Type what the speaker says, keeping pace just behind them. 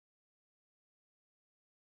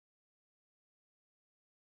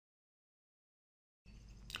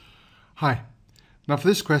Hi. Now for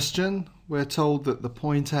this question, we're told that the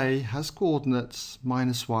point A has coordinates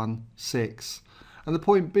 -1, 6, and the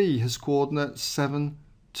point B has coordinates 7,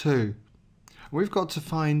 2. And we've got to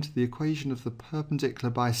find the equation of the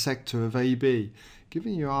perpendicular bisector of AB,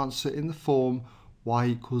 giving your answer in the form y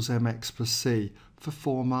equals mx plus c for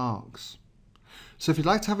 4 marks. So if you'd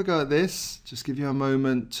like to have a go at this, just give you a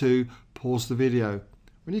moment to pause the video.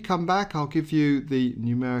 When you come back, I'll give you the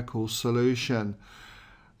numerical solution.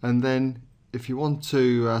 And then if you want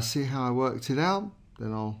to see how I worked it out,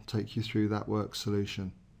 then I'll take you through that work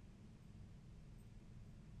solution.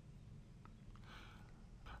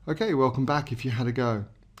 Okay, welcome back if you had a go.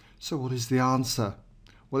 So what is the answer?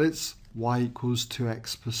 Well, it's y equals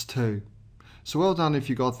 2x plus 2. So well done if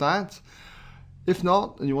you got that. If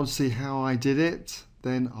not, and you want to see how I did it,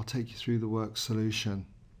 then I'll take you through the work solution.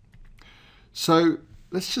 So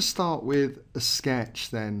let's just start with a sketch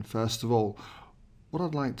then, first of all. What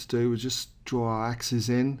I'd like to do is just draw our axes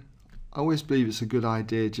in. I always believe it's a good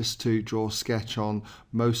idea just to draw a sketch on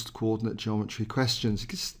most coordinate geometry questions.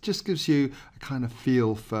 It just gives you a kind of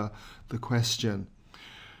feel for the question.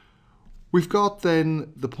 We've got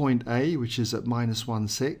then the point A, which is at -1,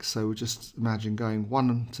 6. So we'll just imagine going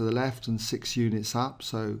 1 to the left and 6 units up.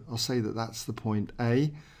 So I'll say that that's the point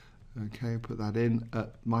A. Okay, put that in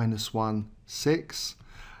at -1, 6.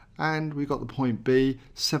 And we've got the point B,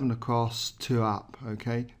 7 across, 2 up.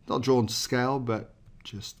 Okay, not drawn to scale, but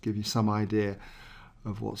just give you some idea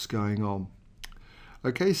of what's going on.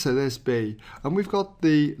 Okay, so there's B. And we've got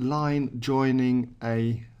the line joining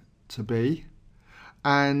A to B.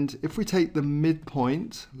 And if we take the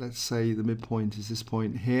midpoint, let's say the midpoint is this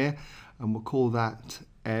point here, and we'll call that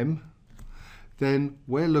M, then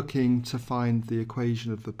we're looking to find the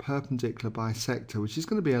equation of the perpendicular bisector, which is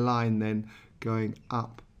going to be a line then going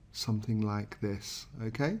up something like this,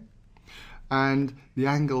 okay? And the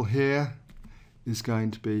angle here is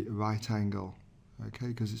going to be a right angle, okay,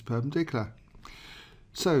 because it's perpendicular.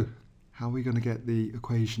 So how are we going to get the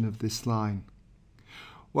equation of this line?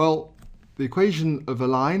 Well, the equation of a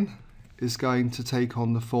line is going to take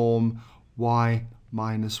on the form y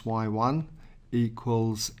minus y1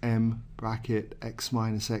 equals m bracket x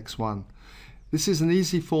minus x1. This is an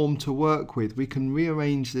easy form to work with. We can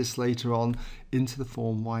rearrange this later on into the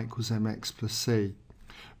form y equals mx plus c.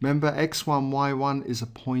 Remember, x1, y1 is a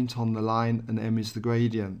point on the line and m is the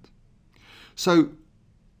gradient. So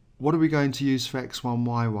what are we going to use for x1,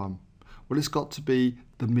 y1? Well, it's got to be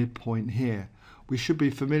the midpoint here. We should be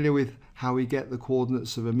familiar with how we get the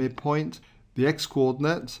coordinates of a midpoint. The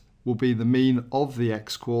x-coordinate will be the mean of the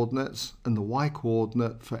x-coordinates, and the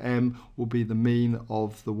y-coordinate for m will be the mean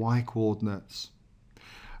of the y-coordinates.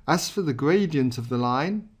 As for the gradient of the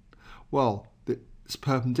line, well, it's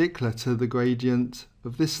perpendicular to the gradient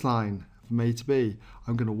of this line from A to B.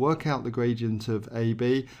 I'm going to work out the gradient of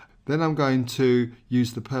AB, then I'm going to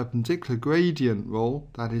use the perpendicular gradient rule,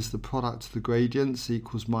 that is the product of the gradients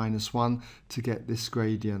equals -1, to get this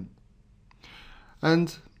gradient.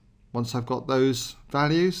 And once I've got those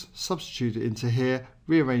values, substitute it into here,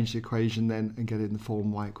 rearrange the equation then and get it in the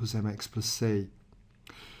form y equals mx plus c.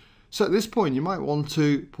 So at this point you might want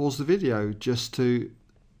to pause the video just to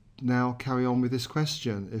now carry on with this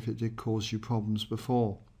question if it did cause you problems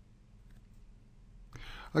before.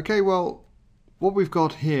 Okay, well, what we've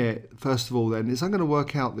got here first of all then is I'm going to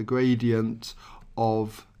work out the gradient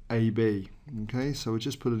of AB. Okay, so we'll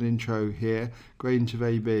just put an intro here, gradient of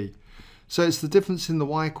AB. So it's the difference in the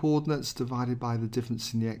y-coordinates divided by the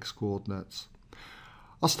difference in the x-coordinates.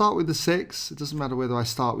 I'll start with the 6. It doesn't matter whether I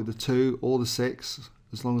start with the 2 or the 6,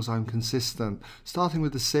 as long as I'm consistent. Starting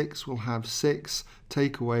with the 6, we'll have 6,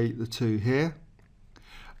 take away the 2 here,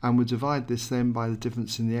 and we'll divide this then by the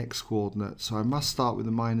difference in the x-coordinates. So I must start with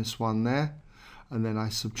the -1 there, and then I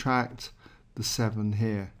subtract the 7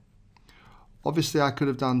 here. Obviously I could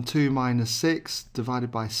have done 2 minus 6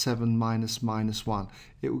 divided by 7 minus -1.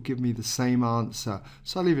 It will give me the same answer,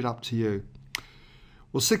 so I'll leave it up to you.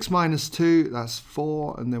 Well, 6 minus 2, that's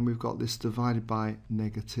 4, and then we've got this divided by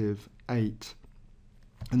 -8.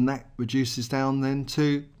 And that reduces down then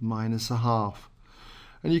to -1/2.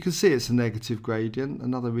 And you can see it's a negative gradient,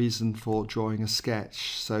 another reason for drawing a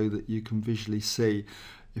sketch so that you can visually see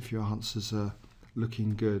if your answers are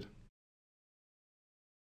looking good.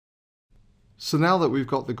 So now that we've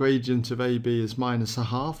got the gradient of AB as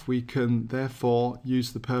 -1/2, we can therefore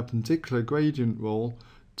use the perpendicular gradient rule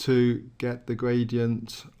to get the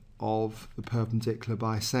gradient of the perpendicular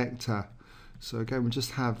bisector. So again, we'll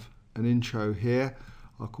just have an intro here.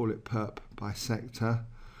 I'll call it perp bisector.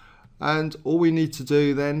 And all we need to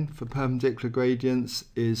do then for perpendicular gradients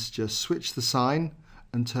is just switch the sign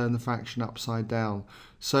and turn the fraction upside down.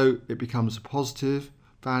 So it becomes a positive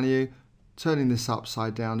value. Turning this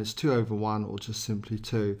upside down is 2 over 1, or just simply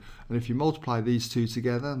 2. And if you multiply these two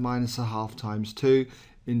together, minus a half times 2,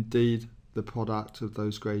 indeed the product of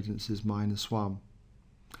those gradients is minus 1.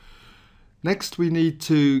 Next we need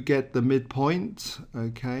to get the midpoint,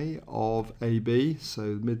 okay, of AB.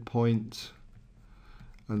 So the midpoint,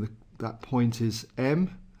 and that point is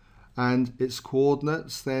M, and its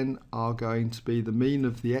coordinates then are going to be the mean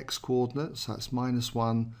of the x coordinates, that's minus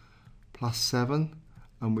 1 plus 7,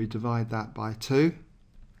 and we divide that by 2,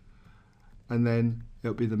 and then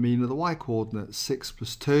it'll be the mean of the y coordinates, 6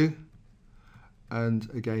 plus 2, and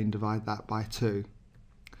again divide that by 2.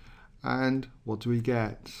 And what do we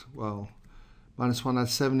get? Well, minus 1 add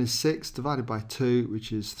 7 is 6, divided by 2,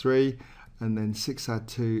 which is 3, and then 6 add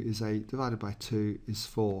 2 is 8, divided by 2 is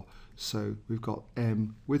 4. So we've got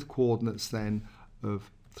M with coordinates then of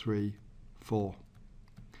 3, 4.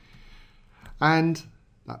 And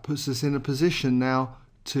that puts us in a position now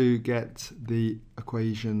to get the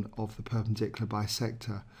equation of the perpendicular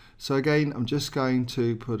bisector. So again, I'm just going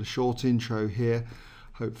to put a short intro here,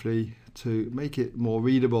 hopefully to make it more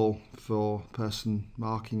readable for the person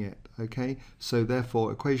marking it. Okay, so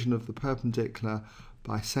therefore equation of the perpendicular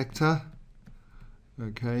bisector,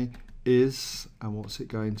 okay, is, and what's it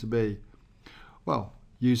going to be? Well,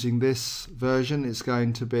 using this version, it's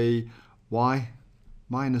going to be y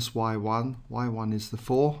minus y1, y1 is the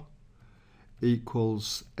 4,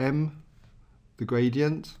 equals m, the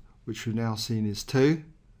gradient, which we've now seen is 2,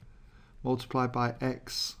 multiplied by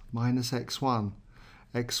x minus x1.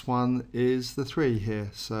 x1 is the 3 here,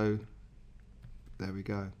 so there we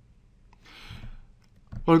go.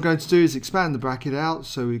 What I'm going to do is expand the bracket out,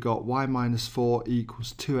 so we've got y minus 4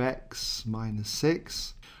 equals 2x minus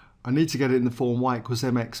 6. I need to get it in the form y equals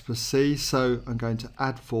mx plus c, so I'm going to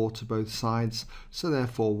add 4 to both sides, so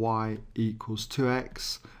therefore y equals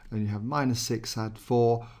 2x, and you have minus 6 add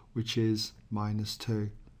 4, which is minus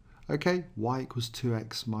 2. Okay, y equals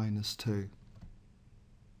 2x minus 2.